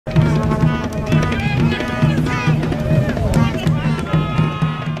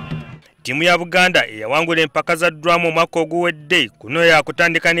Timu ya Buganda eyawangula empaka za drum omwaka oguwedde kuno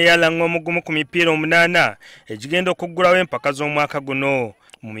yakutandika ne yalanga omugumu ku mipiira 8 egigenda okuggulawo empaka z'omwaka guno.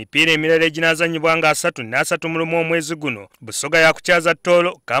 Mu mipiira emirala eginazanyibwa nga 33 mu omwezi guno, Busoga yakukyaza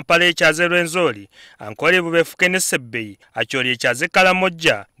Toolo, Kampala ekyaze Rwenzori, Ankole Bubefuke ne Sebbeyi, Acholi ekyaze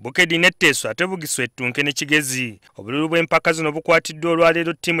Kalamojja, Bukedi ne Teso ate Bugiswa Ettunke ne Kigezi. Obululu bw'empaka zino bukwatiddwa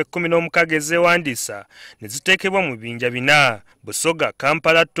olwaleero ttiimu 16 ezeewandiisa ne ziteekebwa mu bibinja 4. Busoga,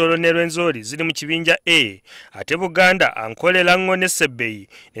 Kampala, Toolo ne Rwenzori ziri mu kibinja A, ate Buganda, Ankole, Lango ne Sebbeyi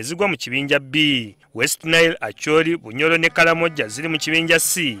ne zigwa mu kibinja B. West Nile, Acholi, Bunyoro ne Kalamojja ziri mu kibinja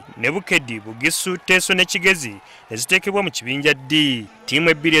C, ne Bukedi, Bugisu, Teso ne Kigezi ne ziteekebwa mu kibinja D. Tiimu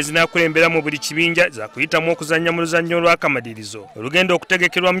ebbiri ezinaakulembera mu buli kibinja za kuyitamu okuzannya mu luzannyo lw'akamalirizo olugenda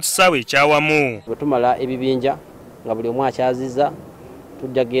okutegekerwa mu kisaawe ekyawamu. Bwe tumala ebibinja nga buli omu akyazizza,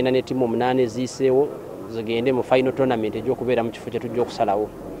 tujja kugenda ne ttiimu 8 eziiseewo zigende mu final tournament egy'okubeera mu kifo kye tujja okusalawo.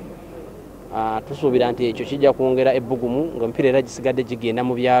 Tusuubira nti ekyo kijja kwongera ebbugumu ng'emipiira era gisigadde gigenda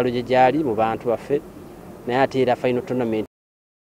mu byalo gye gyali mu bantu baffe, naye ate era final tournament